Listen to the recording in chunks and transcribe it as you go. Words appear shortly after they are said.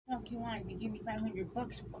you want. If you give me $500,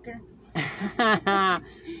 fucker.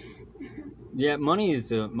 Yeah,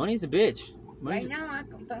 money's a bitch. Right now,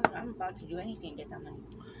 I'm about to do anything to get that money.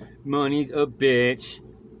 Money's a bitch.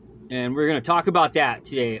 And we're going to talk about that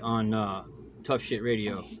today on Tough Shit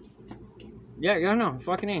Radio. Yeah, no,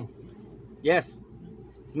 fucking A. Yes.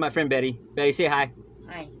 This is my friend Betty. Betty, say hi.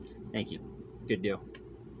 Hi. Thank you. Good deal.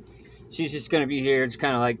 She's just going to be here. It's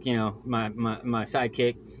kind of like, you know, my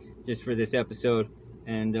sidekick just for this episode.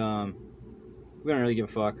 And we don't really give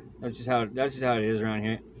a fuck. That's just how it is around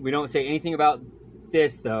here. We don't say anything about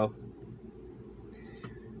this, though.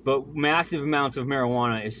 But massive amounts of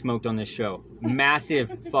marijuana is smoked on this show. Massive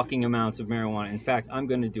fucking amounts of marijuana. In fact, I'm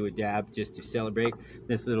going to do a dab just to celebrate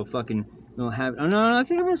this little fucking little habit. Oh, no, I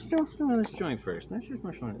think I'm going to start some of this joint first. Let's just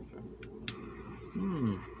marshal on this joint.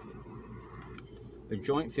 A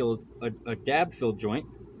joint filled, a dab filled joint.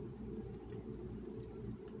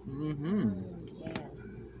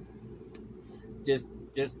 Yeah.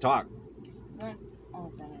 Just talk. What?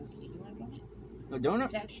 Oh, donuts. You want a donut? A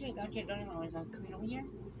donut? Actually, I got you a donut when I was coming over here.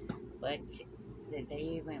 But the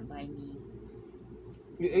day went by me.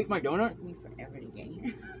 You ate my donut? It took me forever to get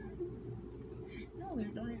here. No,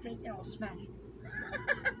 there's donuts right there. I'll smash.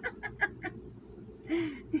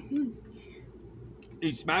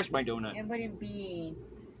 You smashed my donut. It wouldn't be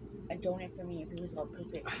a donut for me if it was all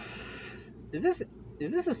perfect. Is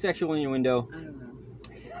this a sexual innuendo? I don't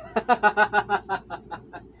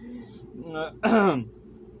know.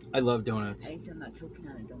 I love donuts. At least I'm not choking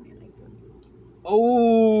on a donut like that.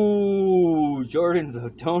 Oh, Jordan's a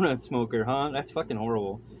donut smoker, huh? That's fucking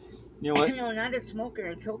horrible. You know what? No, not a smoker,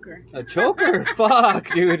 a choker. A choker? Fuck,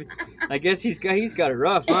 dude. I guess he's got it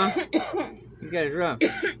rough, huh? He's got it rough.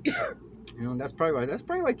 You know, that's probably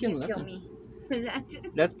why Kim left him. Me.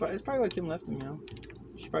 That's probably why Kim left him. You know,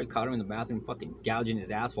 she probably caught him in the bathroom, fucking gouging his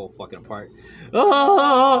asshole, fucking apart.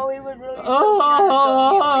 Oh, it was really.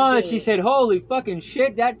 Oh, she said, "Holy fucking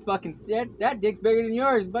shit! That dick's bigger than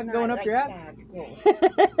yours, but going up like your ass." That,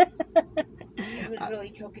 he was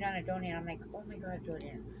really choking on a donut. I'm like, oh my god,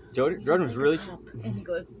 Jordan. Jordan was really. And he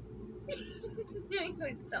goes. He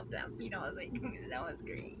goes, stop laughing. I was like, that was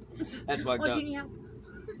great. That's fucked up. Do you need help?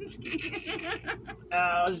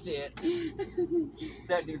 Oh shit!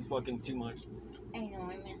 That dude's fucking too much. I know,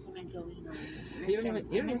 I miss him and Joey. He don't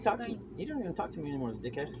even talk to me. He don't even talk to me anymore,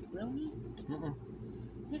 dickhead. Really?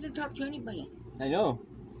 He doesn't talk to anybody. I know.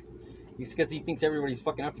 It's because he thinks everybody's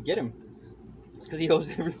fucking out to get him. It's because he owes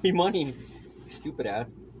everybody money. Stupid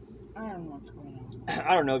ass. I don't know what's going on.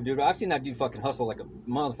 I don't know, dude. I've seen that dude fucking hustle like a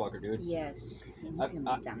motherfucker, dude. Yes.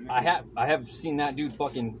 I have seen that dude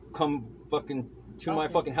fucking come fucking to my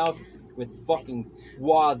fucking house with fucking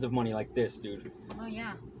wads of money like this, dude. Oh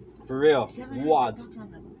yeah. For real, wads.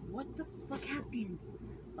 What the fuck happened?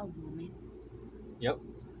 A woman. Yep.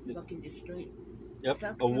 Fucking destroyed. Yep.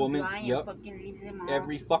 A woman. Yep.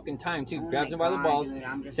 Every fucking time too. Grabs him by the balls,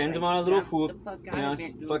 sends him on a little whoop. You know,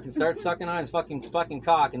 fucking starts sucking on his fucking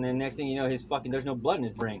cock, and then next thing you know, his fucking there's no blood in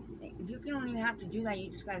his brain. You don't even have to do that.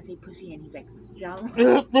 You just gotta say pussy, and he's like, jello.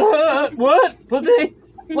 What? Pussy?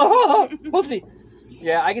 Pussy.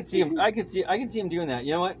 Yeah, I could see him. I could see him doing that.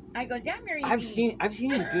 You know what? I go, damn, I've seen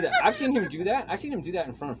him do that. I've seen him do that. I've seen him do that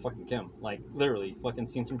in front of fucking Kim. Like literally, fucking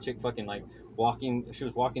seen some chick fucking like walking. She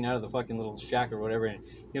was walking out of the fucking little shack or whatever, and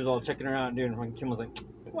he was all checking her out, dude. And fucking Kim was like,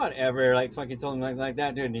 whatever, like fucking told him like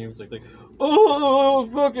that, dude. And he was like oh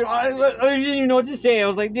fucking, I didn't even know what to say. I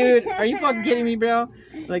was like, dude, are you fucking kidding me, bro?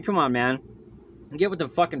 Like, come on, man, get with the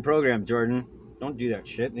fucking program, Jordan. Don't do that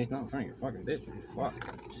shit. He's not in front of your fucking bitch. Fuck,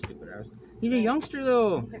 stupid ass. He's a youngster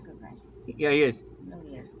though. He's a good guy. Yeah, he is. No,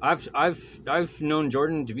 he is. I've known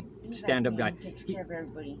Jordan to be a stand-up guy. He takes care of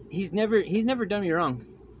everybody. He's never done me wrong.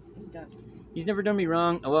 He does. He's never done me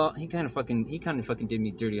wrong. Well, he kind of fucking did me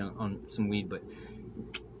dirty on some weed, but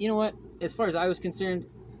you know what? As far as I was concerned,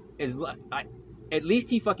 at least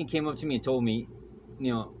he fucking came up to me and told me,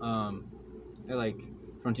 you know, I like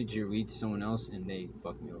fronted your weed to someone else and they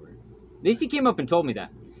fucked me over. At least he came up and told me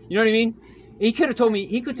that. You know what I mean? He could have told me.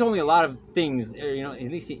 He could told me a lot of things. You know,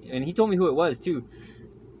 at least he told me who it was too.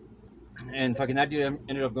 And fucking that dude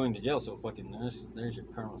ended up going to jail. So fucking there's your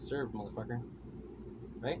karma served, motherfucker.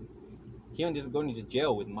 Right? He ended up going to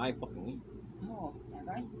jail with my fucking weed. Oh, is that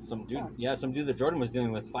right? Some dude that Jordan was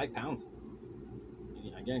dealing with, 5 pounds.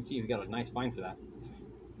 I guarantee you, he got a nice fine for that.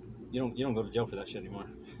 You don't go to jail for that shit anymore.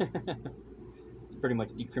 It's pretty much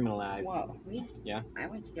decriminalized. Whoa, weed? Yeah. I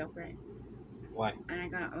went to jail for it. Why?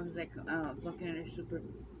 And I was like looking at a super,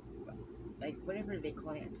 like whatever they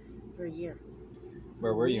call it, for a year.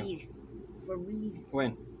 Where were you? For weed.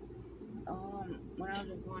 When? When I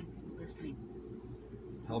was born for the first time.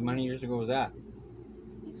 How many years ago was that?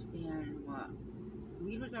 It's been Well,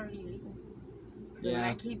 weed was already legal. So Yeah. when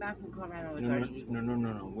I came back from Colorado, it was No, already legal.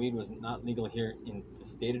 no. Weed was not legal here in the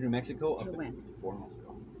state of New Mexico Till up when? 4 months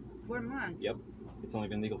ago. 4 months? Yep. It's only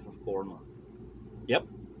been legal for 4 months. Yep.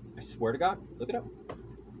 I swear to God. Look it up.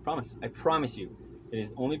 Promise. I promise you. It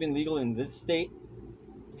has only been legal in this state,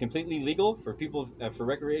 completely legal for people, for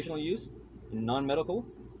recreational use, and non-medical.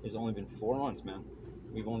 It's only been 4 months, man.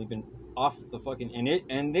 We've only been off the fucking,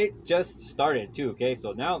 and it just started too. Okay,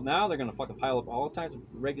 so now they're gonna fucking pile up all kinds of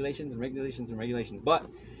regulations. But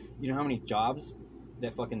you know how many jobs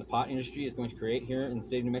that fucking the pot industry is going to create here in the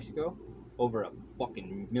state of New Mexico? Over a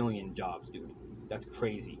fucking million jobs, dude. That's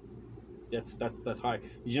crazy. That's hard.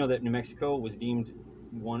 Did you know that New Mexico was deemed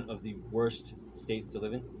one of the worst states to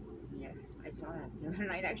live in? Yes, I saw that the other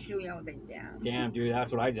night. Actually, I was like, damn. Damn, dude,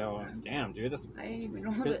 that's what I do. Damn, dude, that's I didn't even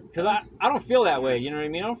know that. because I don't feel that way. You know what I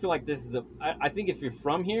mean? I don't feel like this is a. I think if you're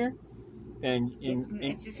from here, and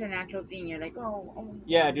It's just a natural thing. You're like, oh.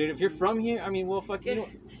 Yeah, dude. If you're from here, I mean, well, fuck you.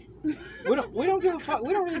 We don't give a fuck.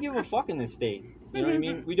 We don't really give a fuck in this state. You know what I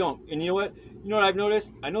mean? We don't. And you know what? You know what I've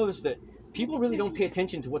noticed? I noticed that people really don't pay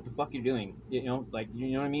attention to what the fuck you're doing. You know, like,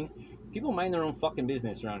 you know what I mean? People mind their own fucking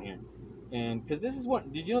business around here. And because this is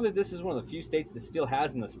what, did you know that this is one of the few states that still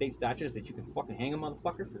has in the state statutes that you can fucking hang a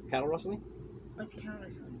motherfucker for cattle rustling? What's cattle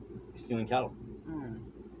rustling? Stealing cattle. Oh.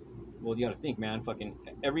 Well, you got to think, man. Fucking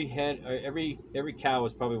every head, or every cow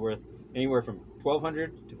is probably worth anywhere from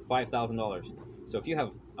 $1,200 to $5,000. So if you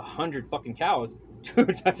have 100 fucking cows,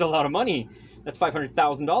 dude, that's a lot of money. That's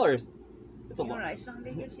 $500,000. That's a lot. You know what I saw in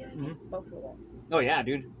Vegas yet? Buffalo. Oh yeah,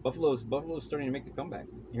 dude. Buffalo's starting to make a comeback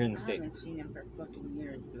here in the state. I haven't seen them for fucking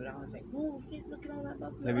years, dude. I was like, oh shit, look at all that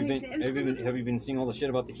buffalo. Have you been seeing all the shit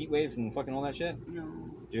about the heat waves and fucking all that shit? No.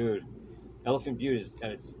 Dude, Elephant Butte is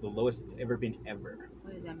at the lowest it's ever been ever.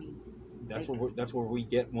 What does that mean? That's where we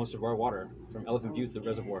get most of our water from. Elephant Butte, the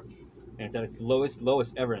reservoir, and it's at its lowest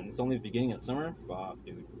ever, and it's only the beginning of summer. Fuck,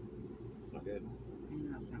 dude, it's not good. I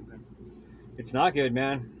know it's not good. It's not good,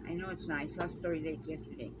 man. I know it's not. I saw Story Lake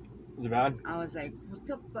yesterday. Was it bad? I was like, what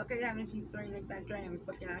the fuck? I haven't seen Story Lake that dry.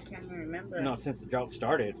 I can't even remember. No, since the drought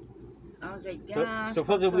started. I was like, yeah. So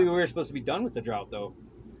supposedly we were supposed to be done with the drought, though,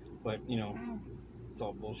 but you know, it's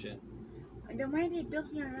all bullshit. And then why are they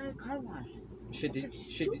building another car wash?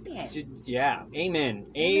 Yeah,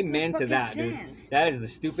 amen to that, dude. That is the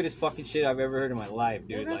stupidest fucking shit I've ever heard in my life,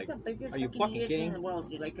 dude. Like the biggest are you fucking kidding? In the world,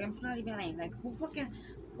 dude. Like, I'm not even lying. Like, who fucking?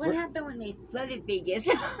 What happened when they flooded Vegas?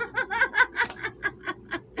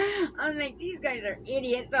 I'm like, these guys are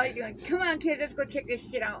idiots. I was like, come on, kids, let's go check this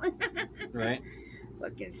shit out. Right.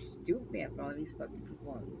 Fucking stupid for all these fucking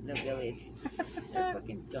people in the village. They're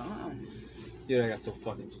fucking dumb. Dude, I got so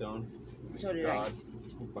fucking stoned. So did I.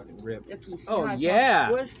 I'm fucking ripped. Oh yeah.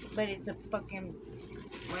 But it's a fucking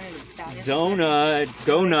one of the baddest. Donuts.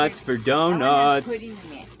 Go nuts for donuts. Pudding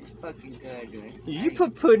in it. It's fucking good, dude. You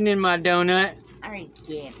put pudding in my donut? I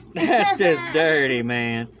did. That's just dirty,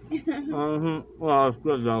 man. Well, it's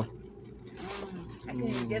good though. I can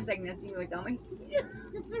eat just like nothing without my teeth.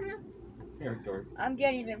 Here, George. I'm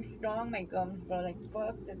getting them strong, my gums, bro. Like,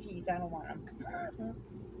 fuck the teeth. I don't want them.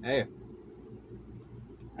 Hey.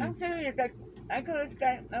 I'm serious. Like, I told this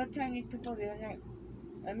guy, I was telling these people the other night,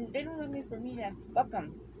 I mean, they don't love me for me, then fuck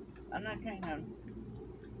them. I'm not trying them.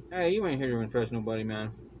 Hey, you ain't here to impress nobody,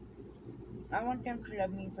 man. I want them to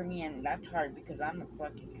love me for me, and that's hard because I'm a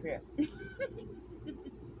fucking trip.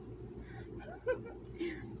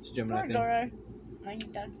 It's Gemini thing. Laura,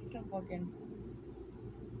 that's so fucking.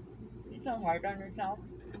 You're so hard on yourself.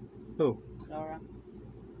 Who? Laura.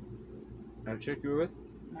 That chick you were with?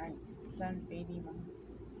 My son's baby mom.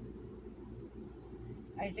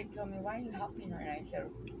 Isaac told me, why are you helping her? And I said,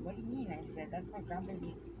 what do you mean? I said, that's my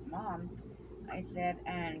grandbaby's mom. I said,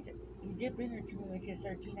 and you did bring her to me when she was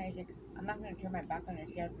 13, Isaac. I'm not going to turn my back on her.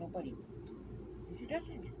 She has nobody. And she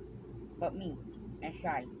doesn't. But me. And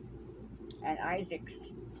Shy. And Isaac.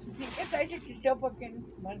 Yes, Isaac is still fucking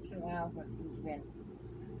once in a while when he's been.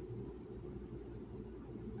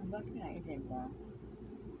 I'm looking at Isaac, bro.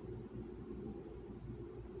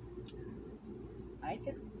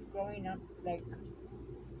 Isaac's growing up like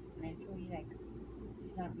mentally, like,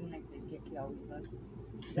 he's not being like the dick he always was.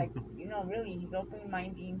 Like, you know, really, he's open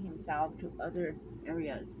minding himself to other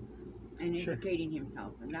areas and educating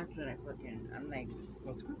himself, and that's what I'm like.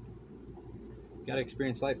 That's good. You gotta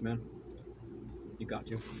experience life, man. You got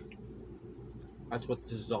to. That's what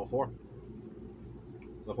this is all for.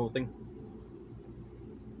 The whole thing.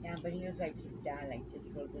 Yeah, but he was like, his dad, like, just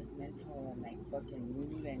real judgmental and like fucking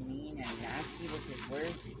rude and mean and nasty with his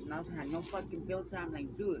words. His mouth had no fucking filter. I'm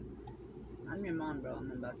like, dude, I'm your mom, bro.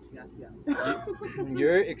 I'm about to slap you.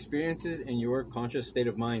 Your experiences and your conscious state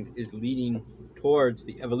of mind is leading towards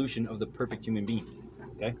the evolution of the perfect human being.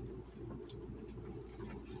 Okay?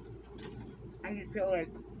 I just feel like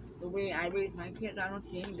the way I raise my kids, I don't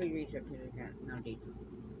see anybody raise their kids like that nowadays.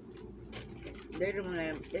 They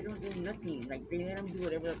don't do nothing. Like, they let them do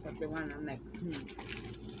whatever the fuck they want. I'm like,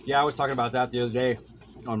 Yeah, I was talking about that the other day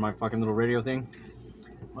on my fucking little radio thing.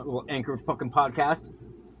 My little Anchor fucking podcast.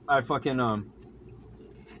 I fucking, I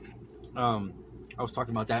was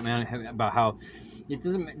talking about that, man, about how it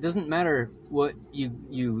doesn't matter what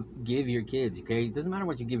you give your kids, okay? It doesn't matter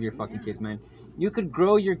what you give your fucking kids, man. You could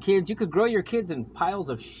grow your kids in piles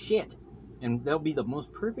of shit, and they'll be the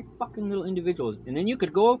most perfect fucking little individuals. And then you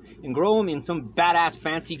could go and grow them in some badass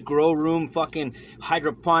fancy grow room, fucking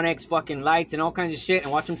hydroponics, fucking lights, and all kinds of shit,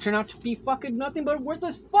 and watch them turn out to be fucking nothing but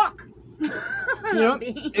worthless fuck. You know,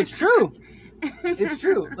 it's true. It's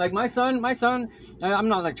true. Like my son, I'm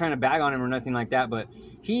not like trying to bag on him or nothing like that, but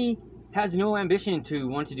he has no ambition to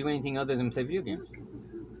want to do anything other than play video games.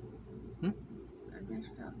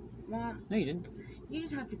 Mom, no, you didn't. You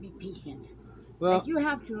just have to be patient. Well, like, you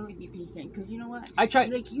have to really be patient, because you know what? I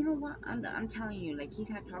tried. Like, you know what? I'm telling you, like, he's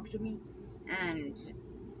had talks to me, and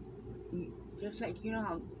just like, you know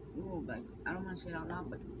how, like, I don't want to say it out loud,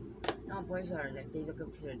 but no, boys are, like, they look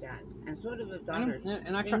up to their dad, and so do the daughters.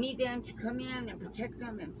 They need them to come in and protect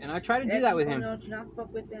them, and I try to do that with him. To not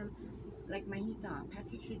fuck with them. Like my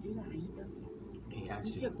Patrick should do that, and he doesn't. He has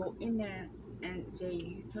to. He should go in there and say,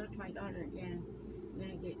 you touch my daughter again, you're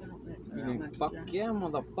gonna get help. Fuck yeah,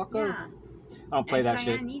 motherfucker. Yeah. I don't play that shit.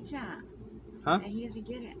 Cheyenne needs that. Huh? And he doesn't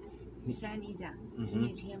get it. Cheyenne needs that. He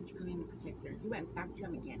needs him to come in and protect her. He went back to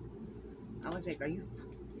him again. I was like, are you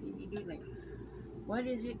fucking kidding me, dude? Like, what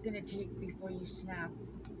is it gonna take before you snap?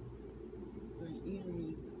 For you to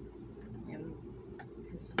leave him?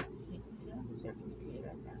 Because he don't deserve to be treated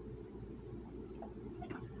like that.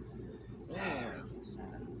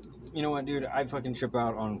 You know what, dude? I fucking trip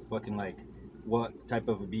out on fucking like what type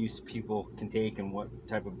of abuse people can take and what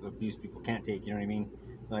type of abuse people can't take. You know what I mean?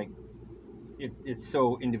 Like, it's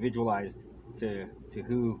so individualized to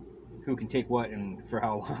who can take what and for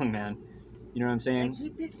how long, man. You know what I'm saying? Like, he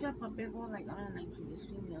picked up a big old, like, I don't know, this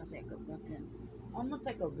thing that was like a fucking, almost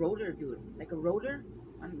like a rotor, dude. Like a rotor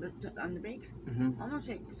on the brakes. Almost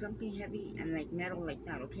like something heavy and like metal like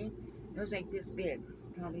that, okay? It was like this big,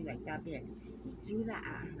 probably like that big. He threw that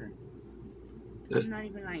at her. I'm not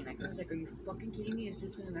even lying. Like, I was like, are you fucking kidding me? It's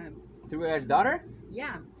just gonna... Threw it at his daughter?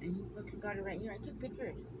 Yeah, and he fucking got it right here. I took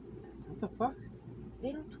pictures. What the fuck?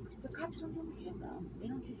 They don't, the cops don't do shit, bro. They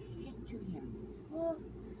don't do shit to him. Well,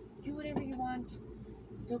 do whatever you want.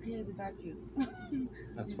 It's okay, we got you.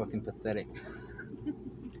 That's fucking pathetic.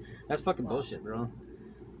 That's fucking bullshit, bro.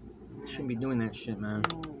 Shouldn't be doing that shit, man.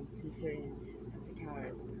 No, he shouldn't. That's a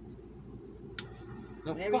coward.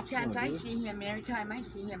 No, every chance I see him, every time I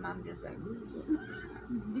see him, I'm just like,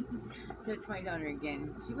 touch my daughter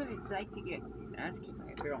again. See what it's like to get ass kicked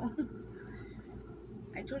by a girl.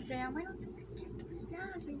 I told Cheyenne, why don't you kick her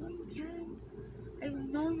ass? I know you can. I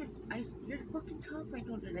know you're fucking tough. I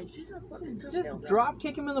told her, like, she's a fucking tough. Just drop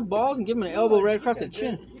kick him in the balls and give him an elbow right across the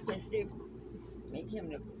chin. Make him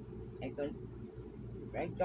look like a right